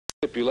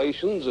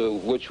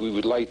stipulations which we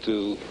would like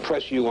to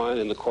press you on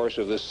in the course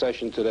of this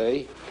session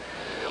today.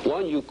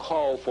 One, you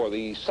call for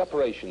the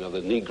separation of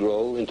the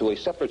Negro into a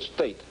separate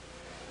state,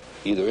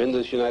 either in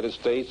this United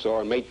States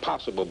or made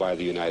possible by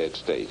the United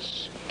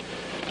States.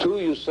 Two,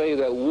 you say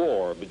that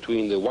war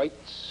between the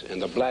whites and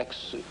the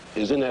blacks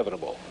is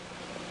inevitable.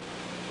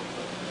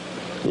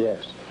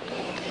 Yes.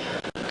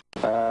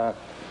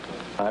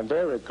 I'm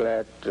very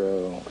glad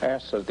to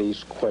answer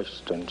these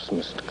questions,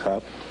 Mr.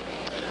 Cup,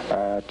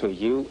 to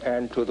you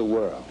and to the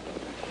world.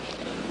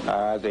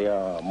 They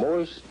are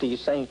most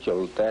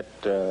essential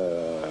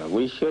that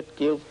we should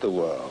give the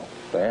world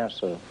the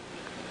answer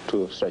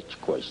to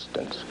such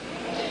questions.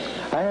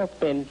 I have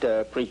been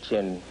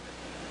preaching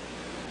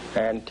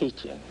and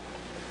teaching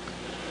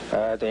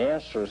the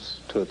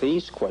answers to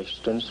these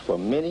questions for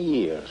many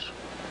years.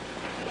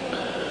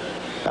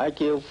 I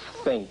give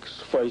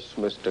thanks first,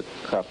 Mr.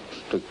 Cup,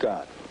 to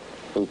God,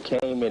 who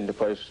came in the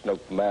person of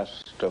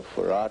Master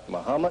Farrakhan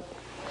Muhammad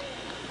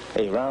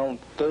around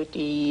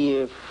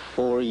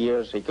 34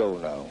 years ago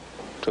now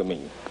to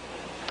me.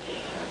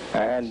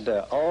 And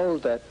all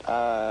that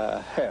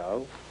I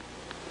have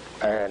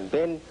and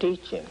been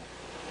teaching,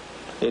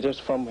 it is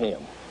from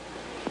him.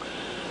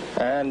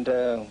 And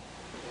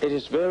it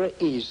is very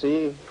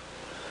easy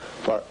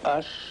for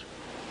us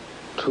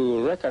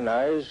to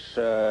recognize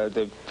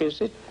the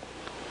visit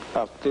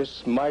of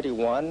this mighty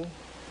one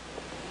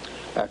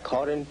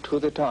according to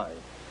the time.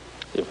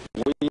 If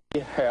we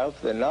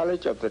have the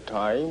knowledge of the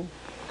time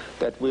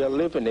that we are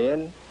living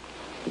in,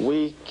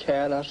 we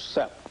can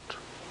accept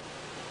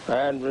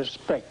and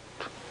respect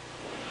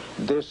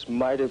this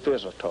mighty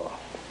visitor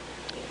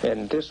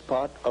in this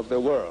part of the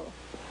world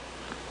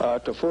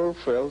to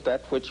fulfill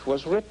that which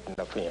was written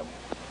of him,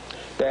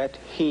 that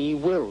he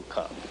will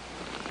come.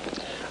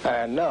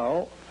 And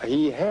now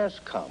he has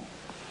come,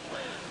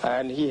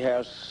 and he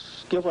has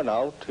given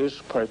out his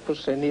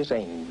purpose and his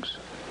aims,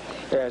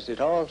 as it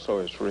also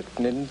is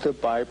written in the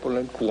Bible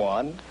and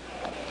Quran.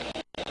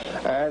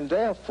 And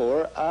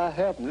therefore, I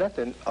have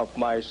nothing of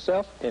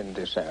myself in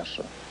this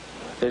answer.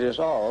 It is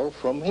all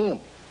from him.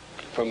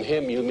 From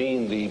him, you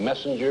mean the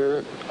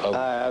messenger of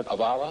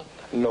Allah?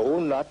 No,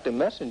 not the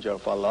messenger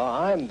of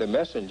Allah. I'm the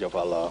messenger of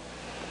Allah.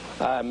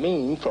 I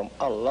mean from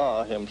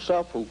Allah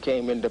himself, who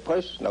came in the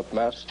person of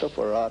Master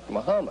Farrakhan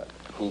Muhammad.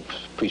 Who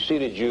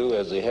preceded you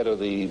as the head of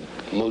the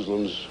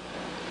Muslims?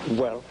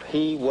 Well,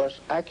 he was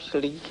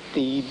actually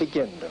the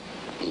beginner.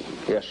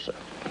 Yes, sir.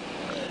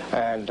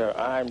 And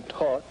I'm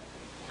taught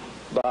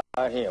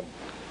by him.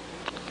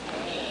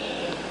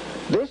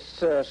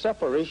 This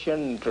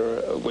separation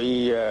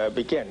we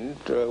begin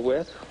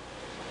with,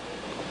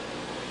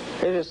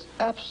 it is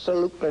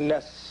absolutely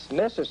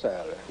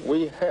necessary.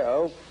 We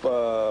have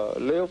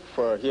lived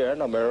here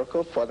in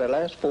America for the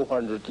last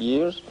 400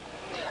 years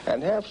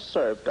and have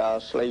served our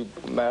slave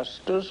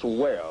masters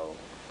well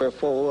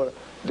before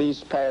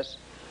these past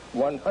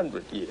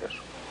 100 years.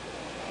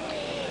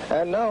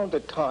 And now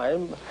the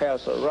time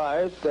has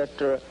arrived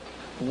that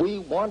we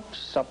want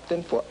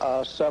something for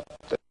ourselves.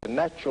 The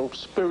natural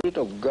spirit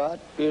of God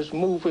is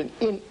moving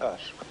in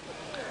us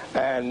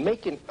and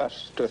making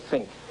us to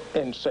think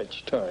in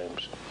such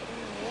terms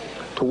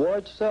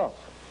towards self.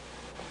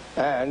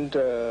 And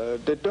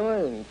the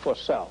doing for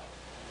self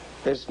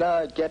is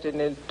now getting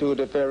into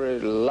the very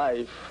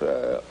life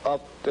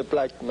of the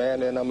black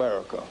man in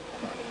America.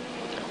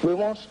 We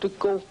want to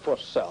go for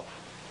self.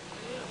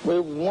 We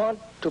want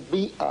to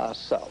be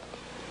ourselves.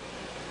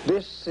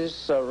 This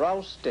is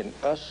aroused in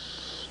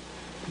us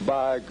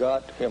by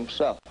God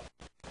himself.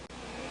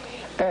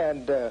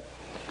 And to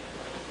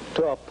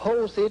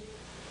oppose it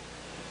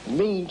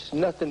means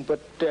nothing but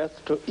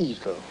death to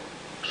either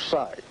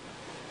side.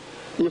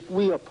 If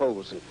we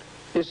oppose it,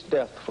 it's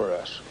death for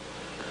us.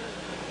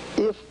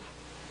 If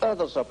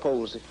others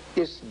oppose it,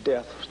 it's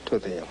death to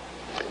them.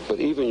 But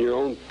even your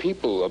own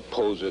people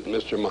oppose it,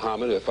 Mr.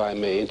 Muhammad, if I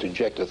may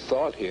interject a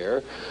thought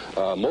here.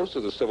 Most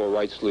of the civil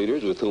rights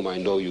leaders with whom I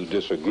know you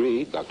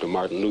disagree, Dr.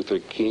 Martin Luther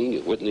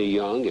King, Whitney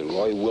Young, and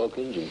Roy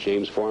Wilkins, and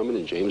James Foreman,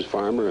 and James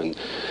Farmer, and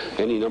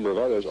any number of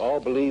others, all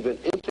believe in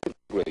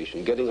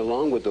integration, getting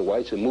along with the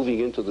whites and moving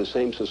into the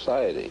same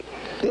society.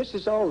 This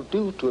is all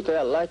due to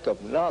their lack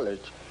of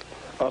knowledge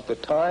of the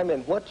time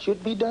and what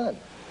should be done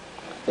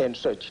in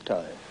such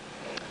time.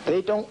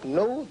 They don't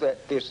know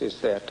that this is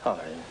their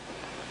time,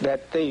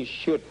 that they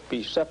should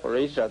be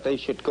separated or they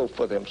should go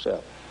for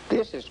themselves.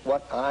 This is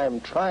what I'm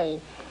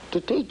trying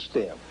to teach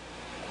them.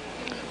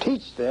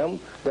 Teach them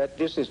that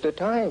this is the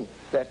time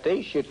that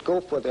they should go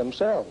for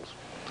themselves.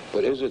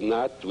 But is it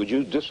not, would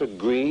you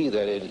disagree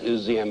that it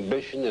is the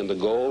ambition and the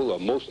goal of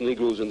most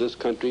Negroes in this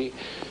country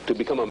to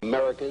become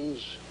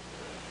Americans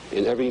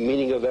in every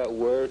meaning of that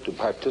word, to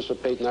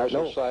participate in our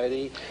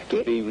society,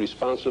 to be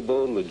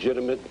responsible,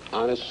 legitimate,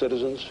 honest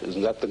citizens?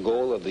 Isn't that the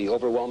goal of the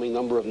overwhelming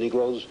number of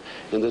Negroes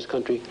in this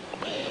country?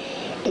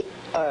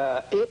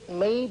 It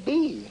may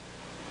be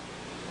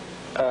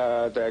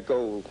their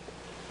goal,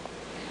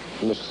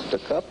 Mr.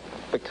 Cup,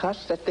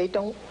 because that they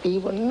don't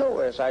even know,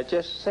 as I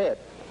just said,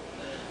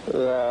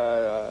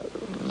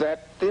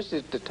 that this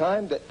is the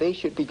time that they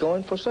should be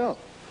going for self.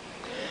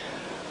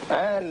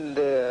 And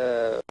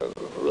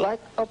lack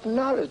of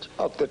knowledge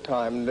of the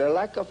time, the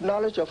lack of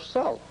knowledge of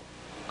self.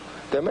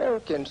 The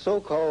American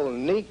so-called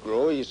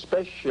Negro,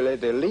 especially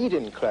the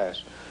leading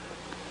class,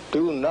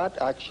 do not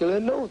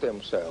actually know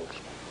themselves.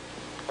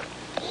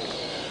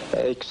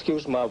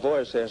 Excuse my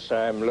voice as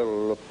I'm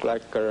look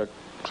like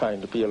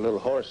trying to be a little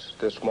hoarse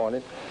this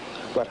morning,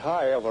 but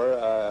however,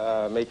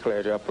 I may clear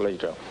it up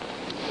later.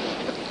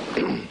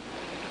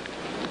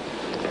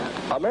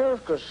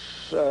 America's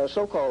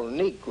so-called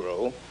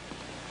Negro,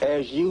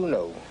 as you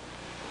know,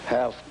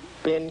 have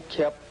been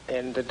kept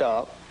in the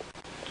dark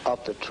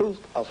of the truth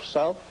of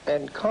self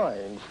and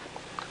kind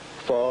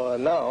for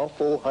now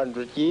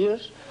 400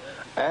 years,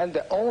 and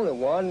the only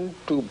one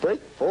to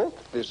break forth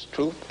this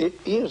truth, it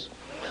is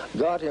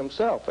God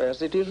himself,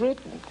 as it is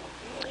written.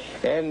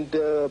 And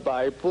the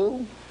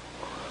Bible,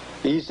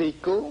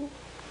 Ezekiel,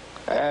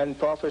 and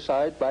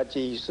prophesied by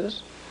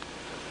Jesus,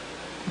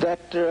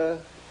 that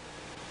the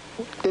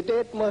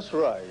dead must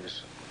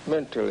rise,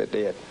 mentally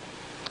dead.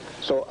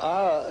 So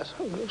our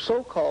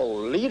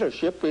so-called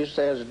leadership is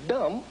as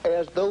dumb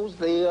as those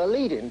they are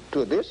leading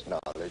to this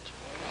knowledge.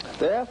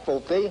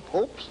 Therefore, they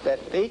hopes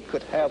that they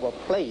could have a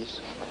place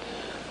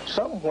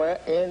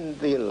somewhere in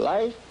the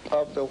life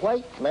of the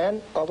white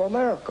man of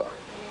America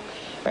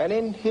and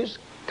in his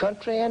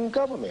country and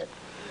government.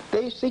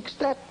 They seek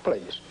that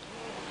place.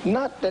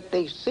 Not that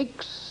they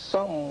seek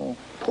some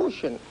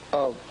portion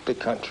of the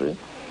country,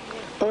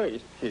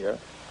 earth here.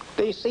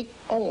 They seek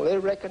only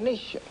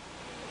recognition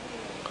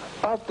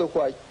of the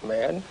white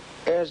man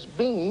as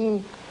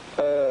being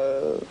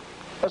a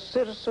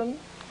citizen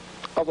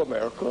of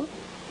America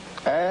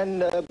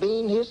and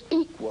being his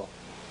equal.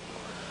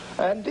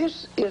 And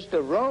this is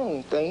the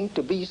wrong thing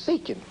to be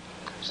seeking,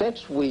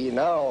 since we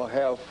now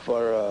have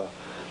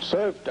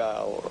served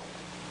our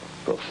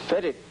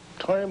prophetic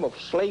term of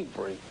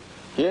slavery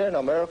here in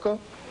America,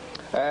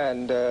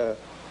 and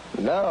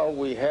now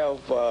we have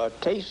a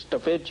taste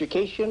of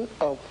education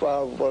of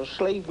our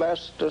slave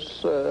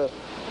masters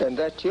and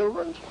their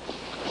children.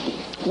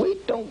 We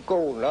don't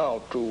go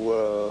now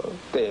to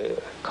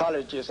the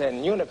colleges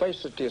and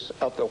universities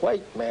of the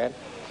white man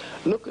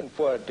looking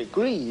for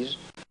degrees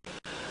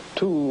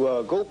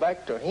to go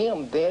back to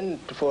him then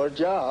for a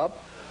job,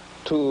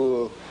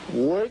 to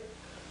work,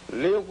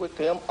 live with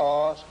him,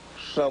 or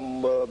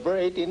some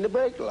bread in the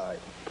bread line.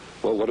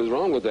 Well, what is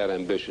wrong with that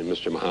ambition,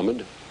 Mr.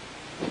 Muhammad?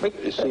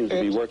 It seems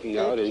to be working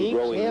out in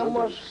growing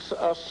numbers. He keeps him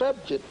a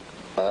subject,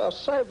 a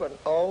servant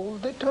all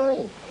the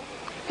time.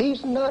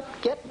 He's not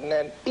getting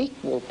an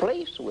equal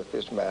place with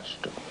his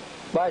master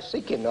by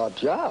seeking a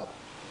job.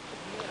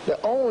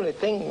 The only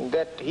thing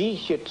that he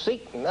should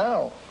seek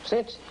now,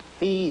 since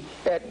he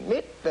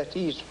admits that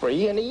he's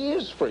free, and he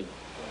is free,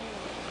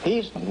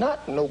 he's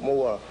not no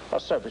more a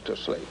servitor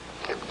slave.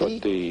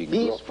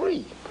 He's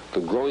free. The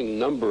growing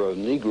number of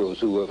Negroes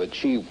who have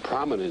achieved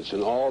prominence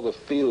in all the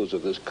fields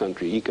of this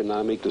country,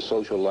 economic, the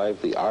social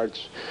life, the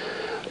arts,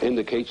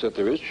 indicates that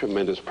there is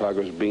tremendous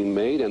progress being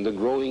made, and the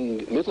growing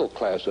middle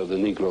class of the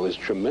Negro is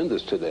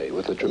tremendous today,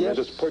 with a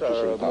tremendous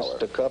purchasing power.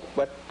 Yes, Mr. Cup,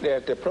 but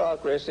the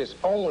progress is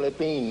only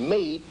being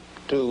made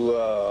to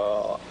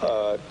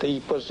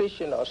the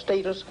position or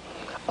status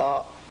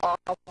of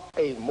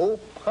a more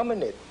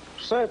prominent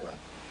servant,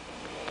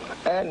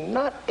 and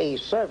not a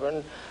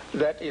servant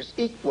that is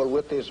equal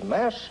with his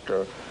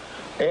master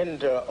in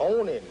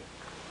owning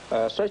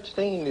such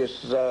thing is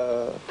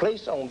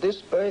placed on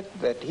this earth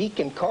that he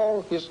can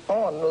call his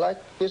own like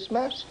his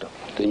master.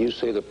 Then you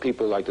say that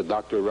people like the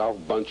Dr. Ralph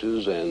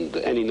Bunches and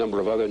any number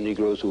of other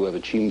Negroes who have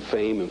achieved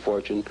fame and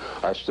fortune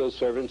are still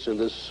servants in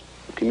this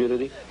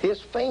community?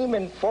 His fame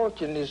and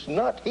fortune is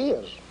not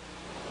his.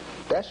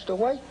 That's the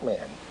white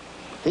man.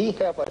 He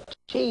have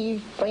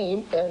achieved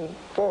fame and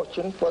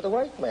fortune for the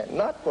white man,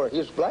 not for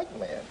his black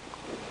man.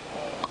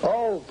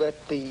 All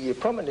that the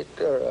prominent,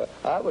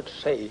 I would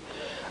say,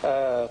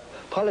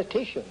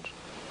 politicians,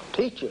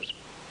 teachers,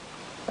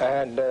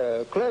 and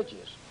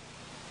clergies,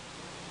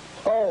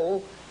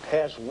 all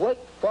has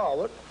worked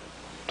forward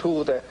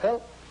to the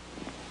help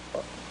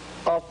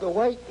of the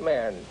white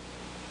man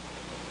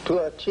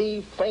to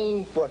achieve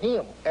fame for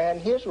him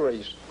and his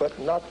race, but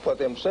not for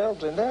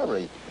themselves and their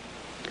race.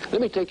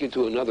 Let me take you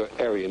to another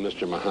area,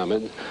 Mr.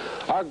 Muhammad.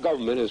 Our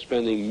government is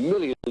spending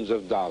millions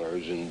of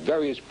dollars in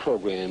various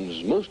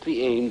programs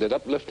mostly aimed at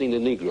uplifting the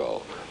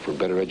Negro for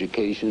better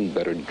education,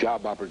 better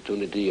job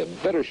opportunity, a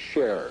better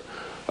share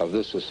of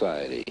this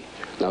society.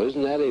 Now,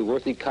 isn't that a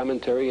worthy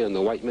commentary on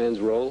the white man's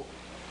role?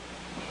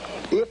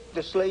 If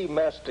the slave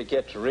master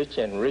gets rich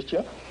and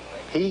richer,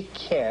 he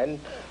can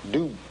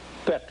do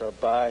better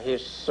by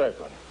his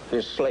servant,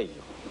 his slave.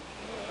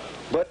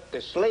 But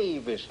the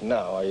slave is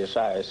now, as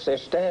I say,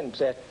 stands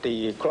at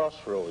the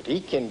crossroad.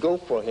 He can go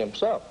for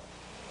himself.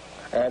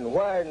 And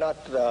why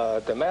not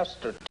the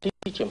master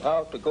teach him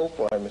how to go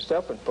for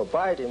himself and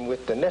provide him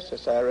with the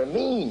necessary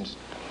means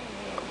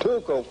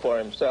to go for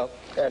himself,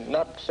 and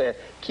not say,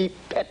 keep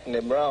petting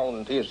him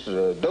around his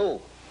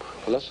door?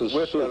 Let's assume,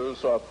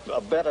 whistles, or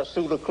a better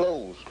suit of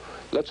clothes.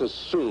 let's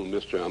assume,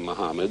 Mr.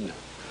 Muhammad,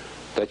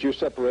 that your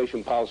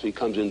separation policy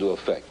comes into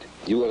effect.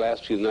 You will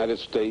ask the United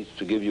States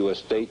to give you a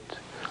state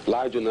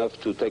large enough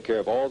to take care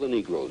of all the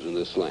Negroes in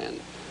this land.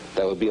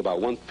 That would be about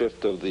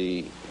 1/5 of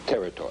the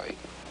territory.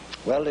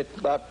 Well, it's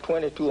about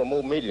 22 or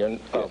more million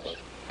of us.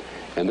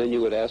 And then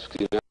you would ask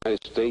the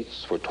United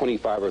States for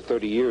 25 or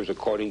 30 years,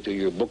 according to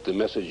your book, The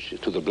Message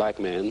to the Black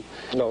Man,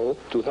 No.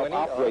 to help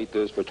operate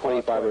this for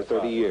 25 or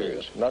 30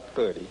 years. Not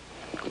 30.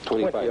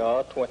 25. 20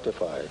 or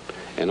 25.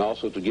 And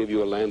also to give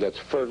you a land that's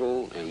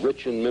fertile and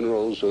rich in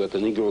minerals so that the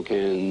Negro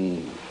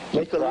can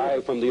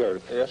thrive from the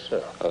earth. Yes,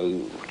 sir.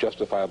 A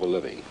justifiable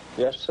living.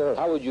 Yes, sir.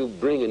 How would you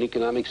bring an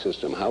economic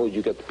system? How would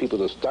you get the people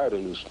to start a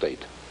new state?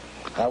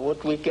 How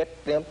would we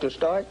get them to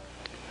start?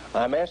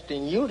 I'm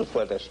asking you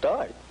for the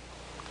start.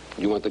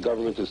 You want the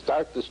government to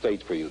start the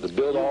state for you, to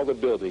build all the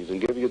buildings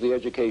and give you the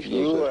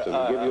educational system,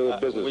 and give you the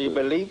business We system.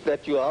 believe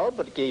that you are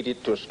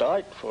obligated to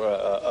start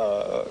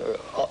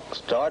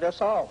start us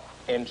off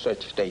in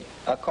such state,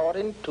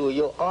 according to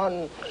your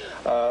own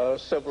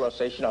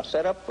civilization, or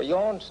set up for your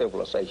own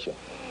civilization.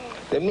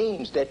 The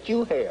means that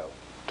you have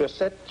to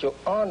set your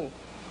own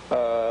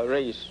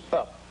race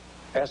up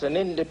as an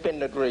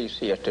independent race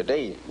here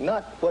today,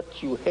 not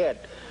what you had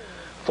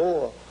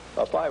 400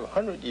 or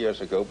 500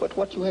 years ago, but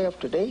what you have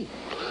today.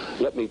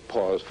 Let me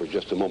pause for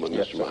just a moment,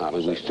 Yes, Mr. sir.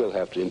 Muhammad. We still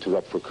have to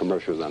interrupt for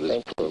commercials on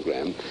this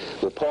program.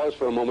 We'll pause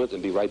for a moment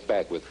and be right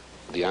back with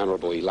the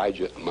Honorable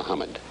Elijah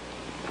Muhammad.